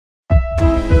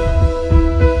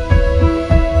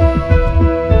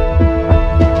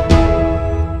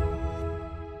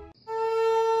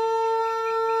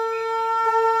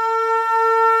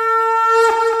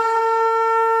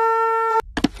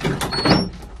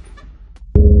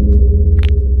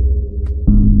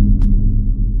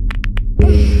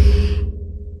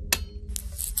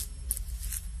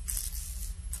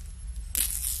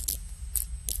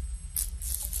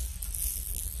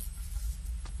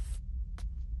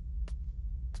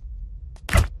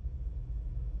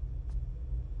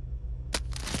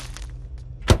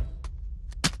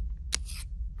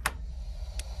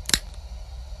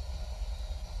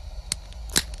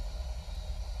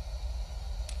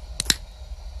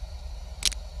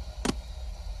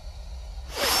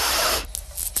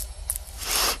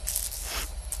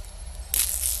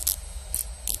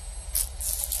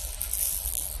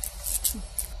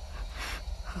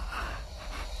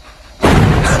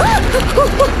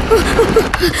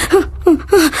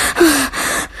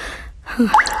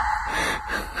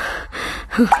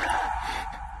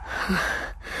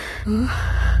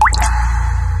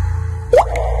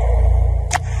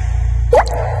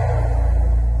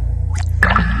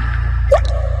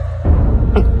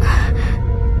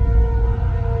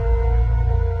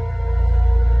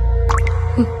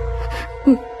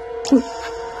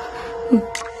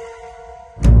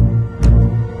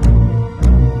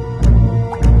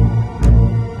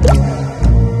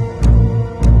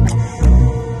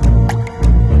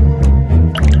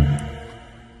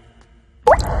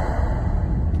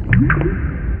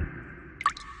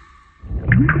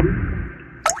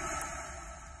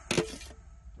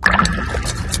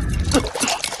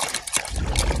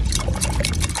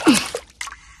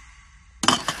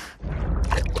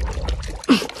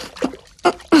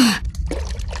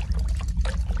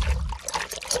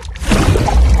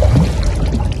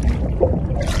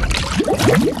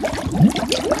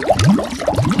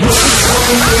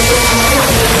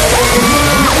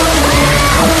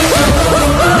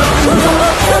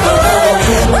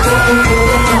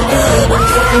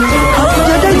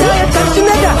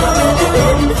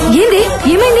ఏంది?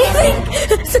 ఏమైంది?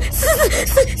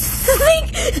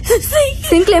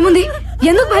 సింక్లో ఏముంది?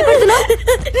 ఎందుకు భయపడుతున్నావు?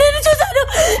 నేను చూసాను.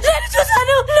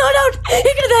 నో డౌట్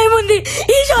ఇక్కడ దయ్యం ఉంది.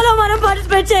 ఈ షోలో మనం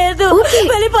పార్టిసిపేట్ చేయొద్దు.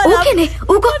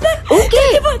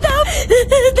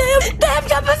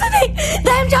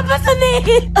 దయ్యం చంపేస్తుంది.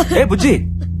 ఏ బుజ్జి,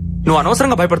 నువ్వు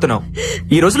అనవసరంగా భయపడుతున్నావు.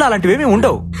 ఈ రోజులో అలాంటివేమీ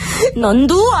ఉండవు.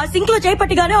 నందు, ఆ సింక్ లో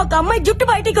చేపట్టిగానే ఒక అమ్మాయి జుట్టు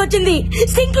బయటికి వచ్చింది.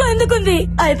 సింక్ లో ఎందుకుంది?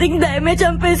 ఐ థింక్ దయ్యమే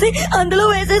చంపేసి అందులో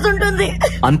వేసేసి ఉంటుంది.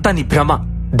 అంతా నీ భ్రమ.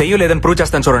 దెయ్యం లేదని ప్రూవ్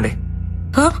చేస్తాను చూడండి.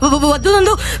 వద్దు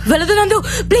నందు, వెళ్ళదు నందు,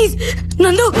 ప్లీజ్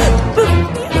నందు.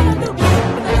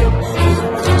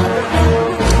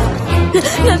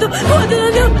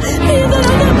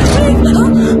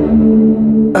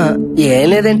 ఏం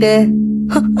లేదంటే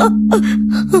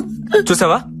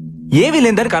చూసావా, ఏమీ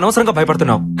లేని దానికి అనవసరంగా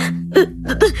భయపడుతున్నావు.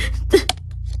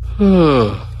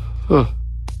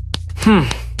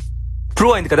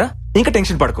 ప్రూవ్ అయింది కదా, ఇంకా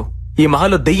టెన్షన్ పడకు. ఈ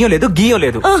మహాల్లో దెయ్యం లేదు, గీయం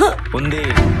లేదు. ఉంది,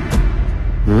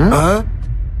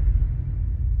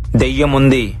 దెయ్యం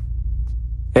ఉంది.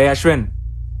 ఏ అశ్విన్,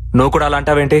 నువ్వు కూడా అలా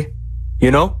అంటావేంటి?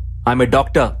 You know I'm a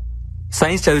doctor.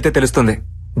 Science చదివితే తెలుస్తుంది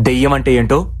దెయ్యం అంటే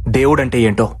ఏంటో, దేవుడు అంటే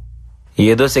ఏంటో.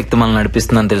 ఏదో శక్తి మనల్ని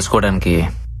నడిపిస్తుందని తెలుసుకోవడానికి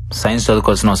సైన్స్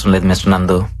చదువుకోవాల్సిన అవసరం లేదు మిస్టర్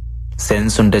నందు.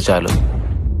 సెన్స్ ఉంటే చాలు.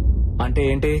 అంటే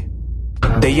ఏంటి?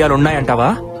 దెయ్యాలు ఉన్నాయంటావా?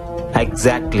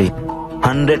 ఎగ్జాక్ట్లీ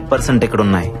 100% ఇక్కడ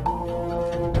ఉన్నాయి.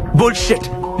 బుల్షిట్.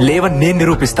 లేవని నేను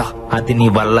నిరూపిస్తా. అది నీ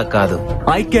వల్ల కాదు.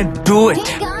 I can do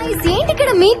it. ఏంటి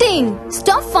ఇక్కడ meeting?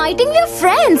 Stop fighting your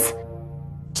friends.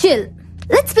 Chill,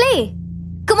 let's play.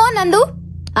 Come on నందు,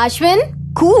 అశ్విన్,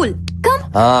 కూల్, కమ్.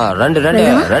 రండి రండి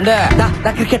రండి,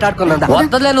 క్రికెట్ ఆడుకుందా?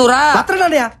 వద్దలే, నువ్వు రా.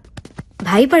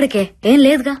 భయపడకే, ఏం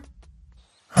లేదుగా.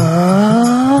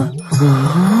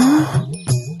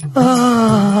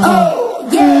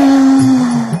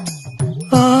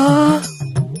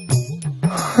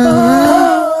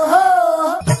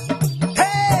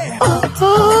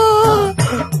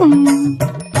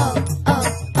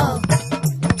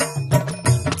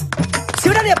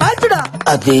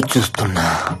 అదే చూస్తున్నా.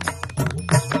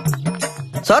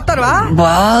 చూస్తారువా?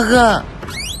 బాగా.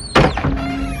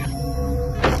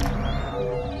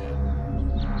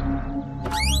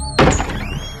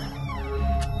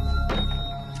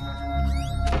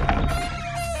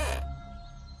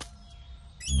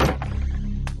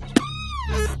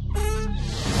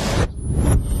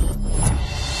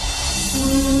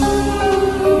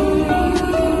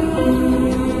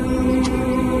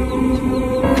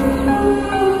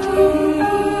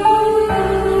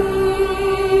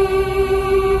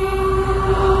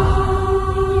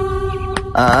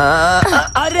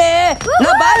 అరే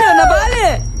నా బాలే.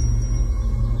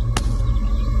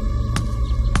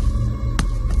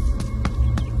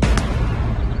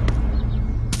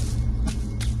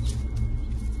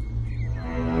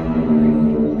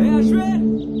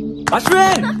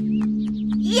 అశ్విన్,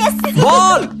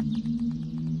 బాల్.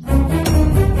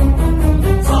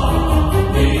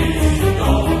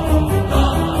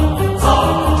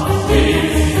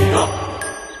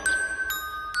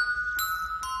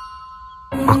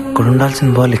 అక్కడ ఉండాల్సిన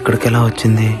బాల్ ఇక్కడికి ఎలా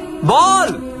వచ్చింది?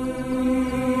 బాల్.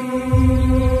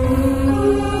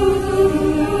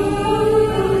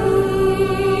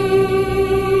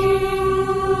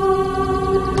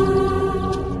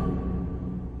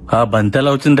 ఆ బంతి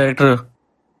ఎలా వచ్చింది డైరెక్టర్?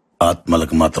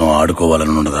 ఆత్మలకు మాత్రం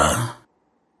ఆడుకోవాలని ఉండదా?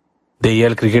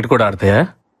 దెయ్యాలు క్రికెట్ కూడా ఆడతాయా?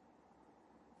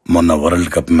 మొన్న వరల్డ్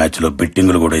కప్ మ్యాచ్ లో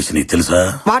బెట్టింగులు కూడా వేసినాయి తెలుసా?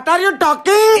 What are you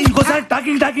talking? ఇంకోసారి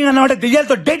టాకింగ్ అన్నమాట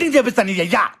దెయ్యాలతో డేటింగ్ చేపిస్తాను.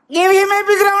 అయ్యా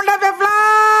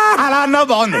అలా అన్నా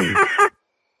బాగుంది.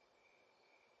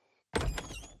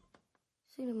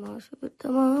 సినిమా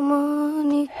చూపుతామా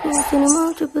నీకు, సినిమా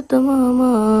చూపుతామా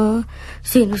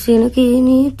సినుకి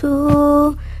నీతో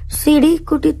సిడి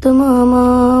కుటితమామా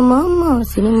మామ,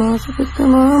 సినిమా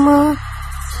చూపుతామా.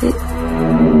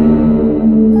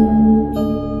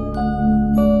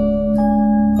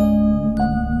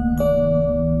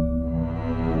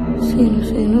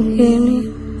 సినుకి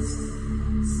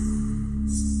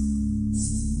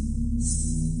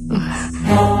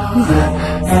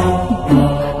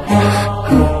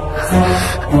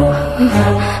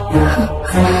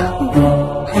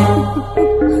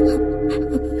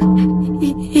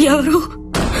ఎవరు?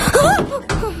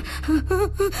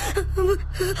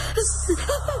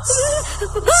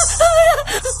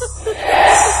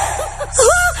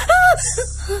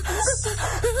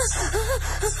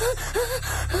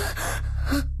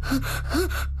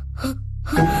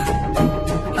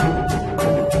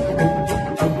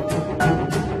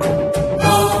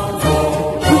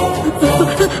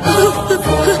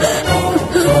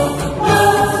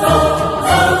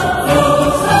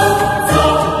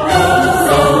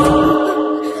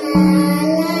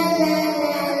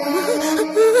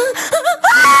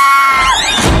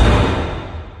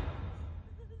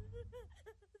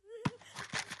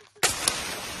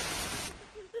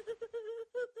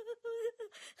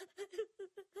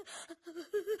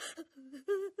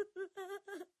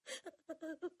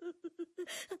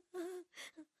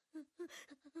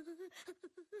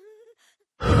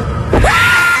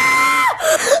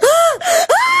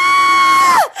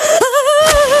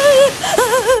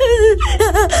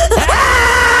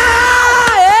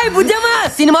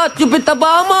 చూపిత్త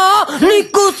బామా,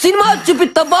 నీకు సినిమా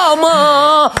చూపిత్త బామా.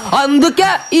 అందుకే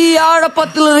ఈ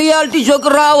ఆడపత్తుల రియాలిటీ షోకు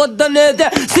రావద్దనేదే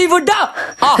శివుడా.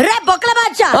 రే బొక్కల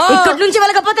బాద్షా, ఇక్కడి నుంచి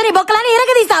వెళ్ళకపోతే నీ బొక్కలని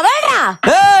ఇరగదీస్తావా?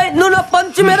 నువ్వు నా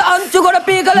పంచి మీద అంచు కూడా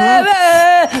పీకలేవే.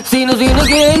 సీను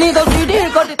సీనుకి నీతో సీటీ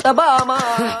కొట్టిత్త బామా.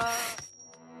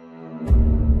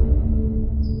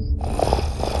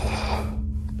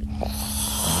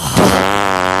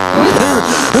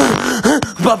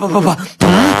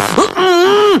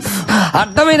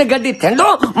 అడ్డమైన గడ్డి తినడం,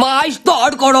 మా ఆయుష్తో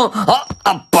ఆడుకోవడం.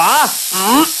 అబ్బా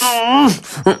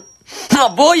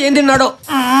అబ్బో ఏం తిన్నాడో.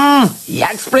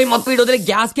 ఎక్స్ప్రై మొత్తం ఇటు వదిలే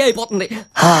గ్యాస్కే అయిపోతుంది.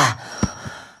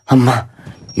 అమ్మా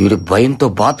వీడి భయంతో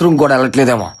బాత్రూమ్ కూడా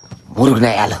వెళ్ళట్లేదేమో.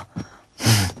 మురుగునేయాలు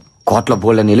కోట్ల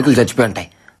బోళ్ళని ఎలుకలు చచ్చిపోయి ఉంటాయి.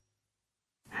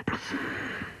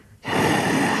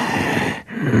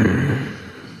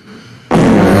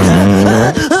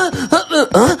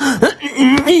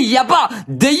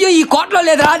 దెయ్యం ఈ కోట్లో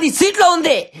లేదురా, అది సీట్లో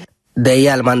ఉంది.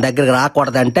 దెయ్యాలు మన దగ్గరకు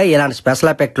రాకూడదంటే ఇలాంటి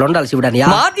స్పెషల్ ఎఫెక్ట్లు ఉండాలి శివుడని.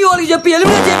 మాటి వాళ్ళకి చెప్పి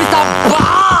ఎలిమినేట్ చేపిస్తా.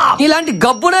 ఇలాంటి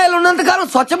గబ్బునాయలు ఉన్నంత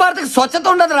కాలం స్వచ్ఛ భారత్ స్వచ్ఛత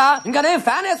ఉండదురా. ఇంకా నేను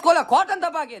ఫ్యాన్ వేసుకోలే,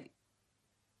 కోటంతా బాగేది.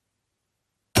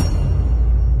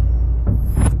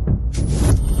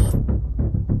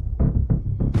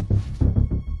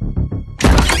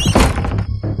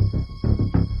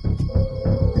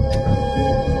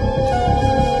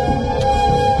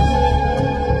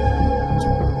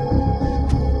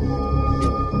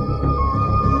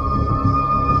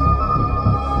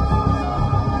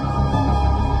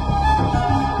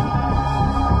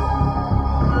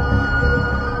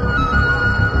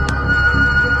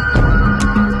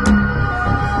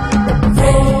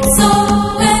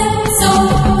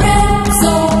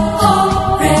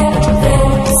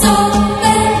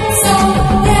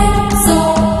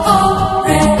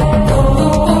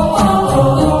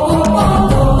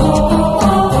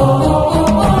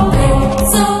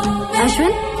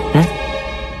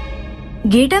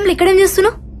 గే టైంలో ఇక్కడేం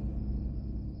చేస్తున్నావు?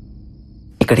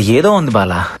 ఇక్కడ ఏదో ఉంది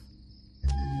బాలా.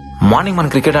 మార్నింగ్ మనం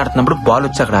క్రికెట్ ఆడుతున్నప్పుడు బాల్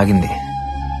వచ్చి అక్కడ ఆగింది.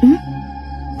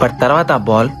 బట్ తర్వాత ఆ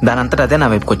బాల్ దాని అంతటా అదే నా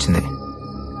వైపుకి వచ్చింది.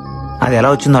 అది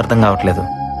ఎలా వచ్చిందో అర్థం కావట్లేదు.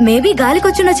 మేబీ గాలికి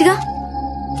వచ్చిండొచ్చుగా.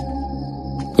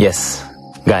 ఎస్,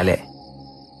 గాలే.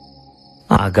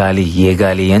 ఆ గాలి ఏ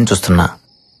గాలి అని చూస్తున్నా.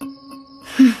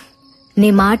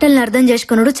 నీ మాటల్ని అర్థం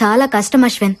చేసుకున్నాడు చాలా కష్టం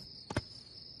అశ్విన్.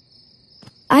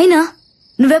 అయినా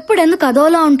నువ్వెప్పుడు ఎందుకు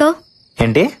అదోలా ఉంటావు?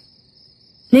 ఏంటి?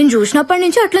 నేను చూసినప్పటి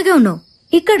నుంచి అట్లాగే ఉన్నావు.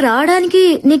 ఇక్కడ రావడానికి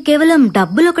నీకు కేవలం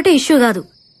డబ్బులు ఒకటే ఇష్యూ కాదు,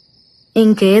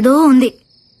 ఇంకేదో ఉంది.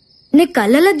 నీ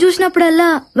కళ్ళలో చూసినప్పుడల్లా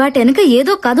వాటి వెనక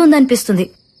ఏదో కథ ఉందనిపిస్తుంది.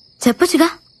 చెప్పొచ్చుగా.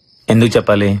 ఎందుకు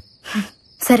చెప్పాలి?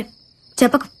 సరే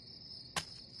చెప్పకు.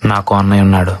 నాకు అన్నయ్య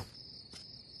ఉన్నాడు,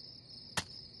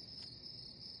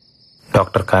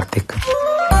 doctor Karthik.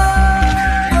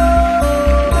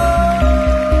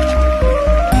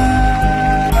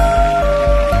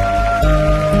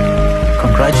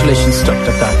 Congratulations,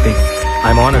 Dr. Karthik.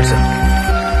 I'm honored, sir.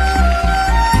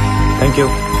 Thank you.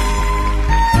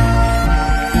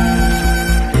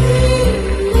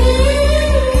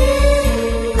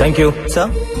 Thank you.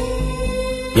 Sir,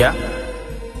 Yeah?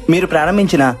 మీరు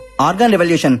ప్రారంభించిన ఆర్గాన్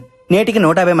రెవల్యూషన్ నేటికి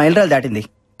 150 మైలురాలు దాటింది.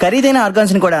 ఖరీదైన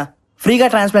ఆర్గాన్స్ ని కూడా ఫ్రీగా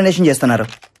ట్రాన్స్ప్లాంటేషన్ చేస్తున్నారు.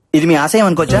 ఇది మీ ఆశయం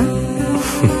అనుకోవచ్చా?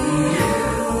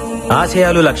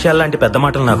 ఆశయాలు, లక్ష్యాలు లాంటి పెద్ద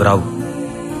మాటలు నాకు రావు.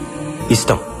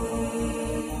 ఇష్టం,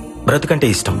 బ్రతుకంటే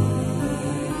ఇష్టం.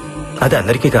 అది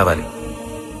అందరికీ కావాలి.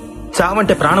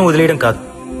 చావంటే ప్రాణం వదిలేయడం కాదు,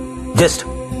 జస్ట్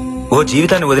ఓ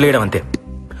జీవితాన్ని వదిలేయడం అంతే.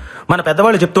 మన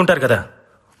పెద్దవాళ్ళు చెప్తుంటారు కదా,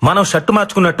 మనం షర్టు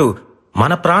మార్చుకున్నట్టు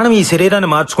మన ప్రాణం ఈ శరీరాన్ని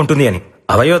మార్చుకుంటుంది అని.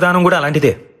 అవయవదానం కూడా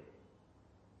అలాంటిదే.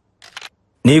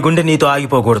 నీ గుండె నీతో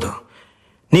ఆగిపోకూడదు,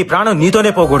 నీ ప్రాణం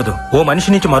నీతోనే పోకూడదు. ఓ మనిషి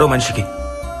నుంచి మరో మనిషికి,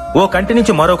 ఓ కంటి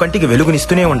నుంచి మరో కంటికి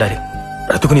వెలుగునిస్తూనే ఉండాలి,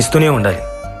 బ్రతుకునిస్తూనే ఉండాలి.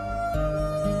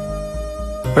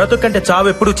 బ్రతుకంటే చావు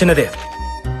ఎప్పుడూ చిన్నదే.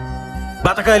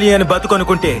 బతకాలి అని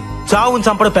బతుకనుకుంటే చావుని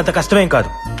చంపడం పెద్ద కష్టమేం కాదు.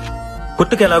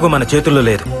 పుట్టుకెలాగూ మన చేతుల్లో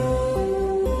లేదు.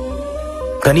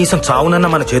 కనీసం చావునన్నా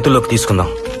మన చేతుల్లోకి తీసుకుందాం.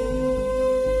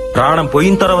 ప్రాణం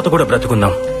పోయిన తర్వాత కూడా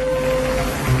బ్రతుకుందాం.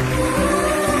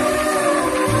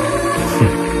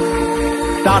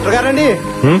 డాక్టర్ గారండి,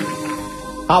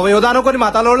 అవయవదానం కొన్ని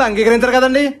మతాల వాళ్ళు అంగీకరించారు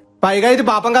కదండి, పైగా ఇది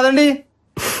పాపం కదండి.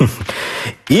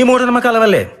 ఈ మూఢనమ్మకాల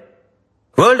వల్లే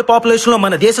వరల్డ్ పాపులేషన్ లో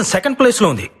మన దేశం సెకండ్ ప్లేస్ లో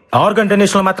ఉంది. ఆర్గన్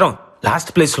డొనేషన్ లో మాత్రం లాస్ట్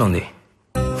ప్లేస్ లో ఉంది.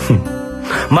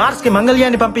 మార్స్ కి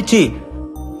మంగళ్యాన్ని పంపించి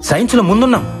సైన్స్ లో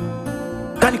ముందున్నాం,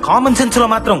 కానీ కామన్ సెన్స్ లో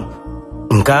మాత్రం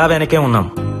ఇంకా వెనకే ఉన్నాం.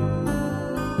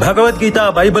 భగవద్గీత,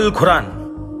 బైబిల్, ఖురాన్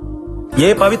ఏ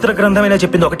పవిత్ర గ్రంథమైనా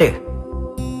చెప్పింది ఒకటే,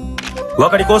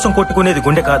 ఒకడి కోసం కొట్టుకునేది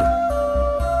గుండె కాదు,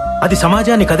 అది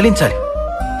సమాజాన్ని కదిలించాలి.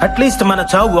 అట్లీస్ట్ మన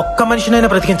చావు ఒక్క మనిషినైనా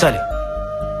బ్రతికించాలి.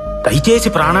 దయచేసి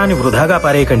ప్రాణాన్ని వృధాగా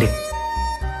పారేయకండి,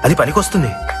 అది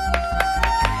పనికొస్తుంది.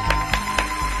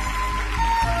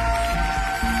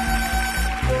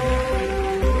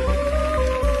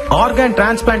 ఆర్గాన్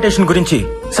ట్రాన్స్ప్లాంటేషన్ గురించి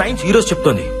సైన్స్ ఈరోజు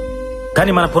చెప్తోంది,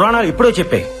 కానీ మన పురాణాలు ఎప్పుడో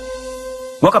చెప్పాయి.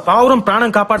 ఒక పావురం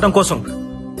ప్రాణం కాపాడడం కోసం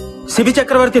శిబి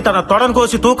చక్రవర్తి తన తొడను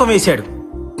కోసి తూకం వేశాడు.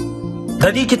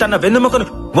 దదీచి తన వెన్నెముకను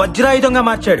వజ్రాయుధంగా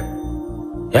మార్చాడు.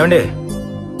 ఏమండే,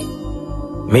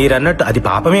 మీరన్నట్టు అది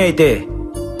పాపమే అయితే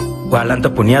వాళ్ళంతా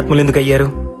పుణ్యాత్ములు ఎందుకు అయ్యారు?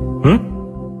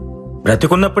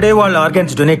 బ్రతికున్నప్పుడే వాళ్ళు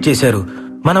ఆర్గాన్స్ డొనేట్ చేశారు,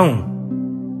 మనం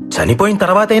చనిపోయిన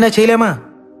తర్వాత అయినా చేయలేమా?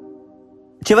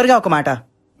 చివరిగా ఒక మాట,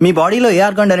 మీ బాడీలో ఏ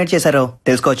ఆర్గాన్ డొనేట్ చేశారో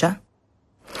తెలుసుకోవచ్చా?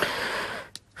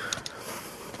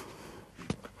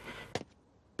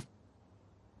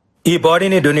 ఈ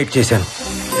బాడీని డొనేట్ చేశాను.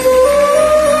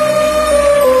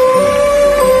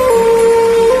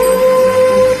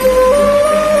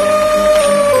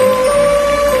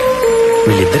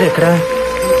 వీళ్ళిద్దరు ఎక్కడా?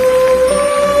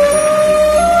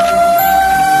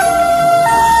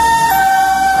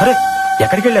 అరే,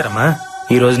 ఎక్కడికి వెళ్ళారమ్మా?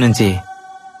 ఈ రోజు నుంచి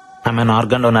ఆమె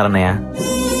ఆర్గాన్ డోనర్ అన్నయ్య.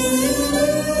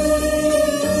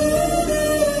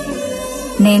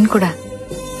 నేను కూడా.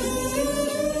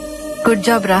 గుడ్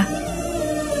జాబ్ రా.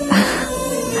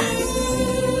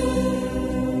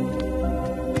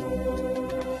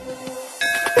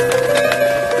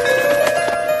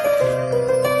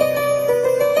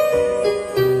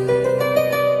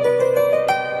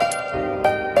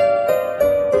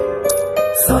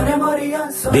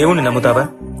 దేవుణ్ణి నమ్ముతావా?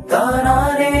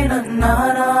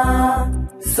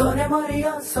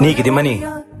 నీకిదిమ్మని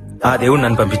ఆ దేవుడు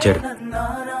నన్ను పంపించాడు.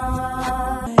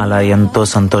 అలా ఎంతో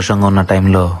సంతోషంగా ఉన్న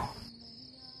టైంలో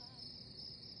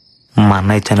మా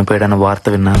అన్నయ్య చనిపోయాడన్న వార్త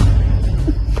విన్నాను.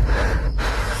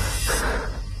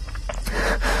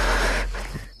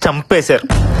 చంపేశారు.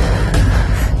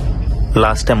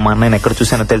 లాస్ట్ టైం మా అన్నయ్యని ఎక్కడ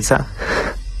చూశానో తెలుసా?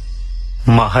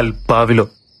 మహల్ బావిలో.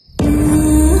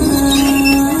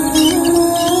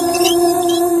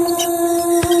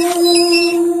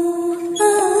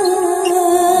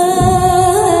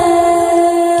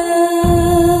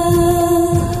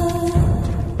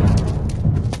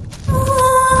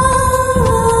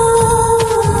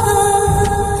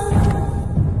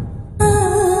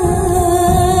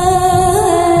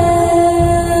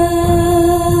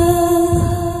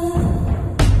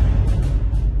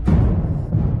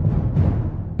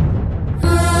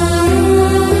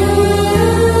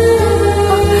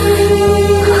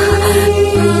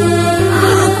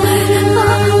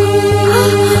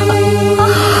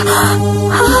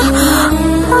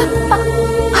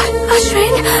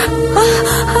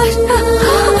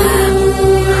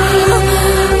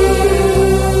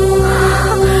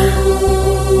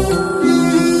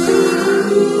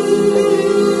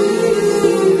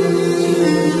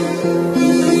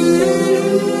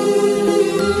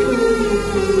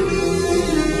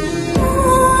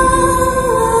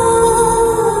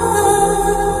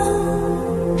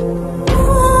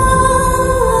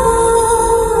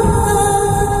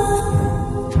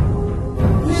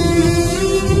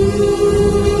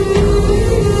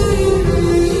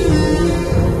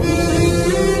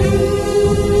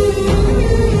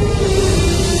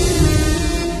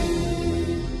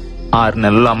 ఆరు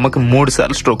నెలల్లో అమ్మకి 3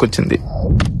 సార్లు స్ట్రోక్ వచ్చింది.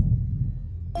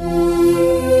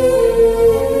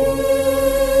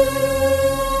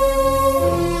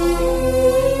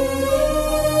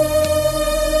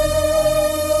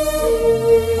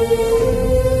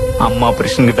 అమ్మ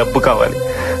ఆపరేషన్కి డబ్బు కావాలి.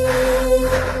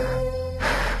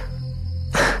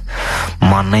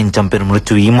 మా అన్నయ్యని చంపిన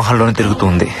మృత్యు ఈ మహల్లోనే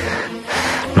తిరుగుతుంది.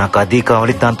 నాకు అది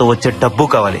కావాలి, దాంతో వచ్చే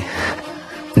డబ్బు కావాలి.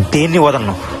 దేన్ని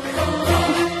వదలను.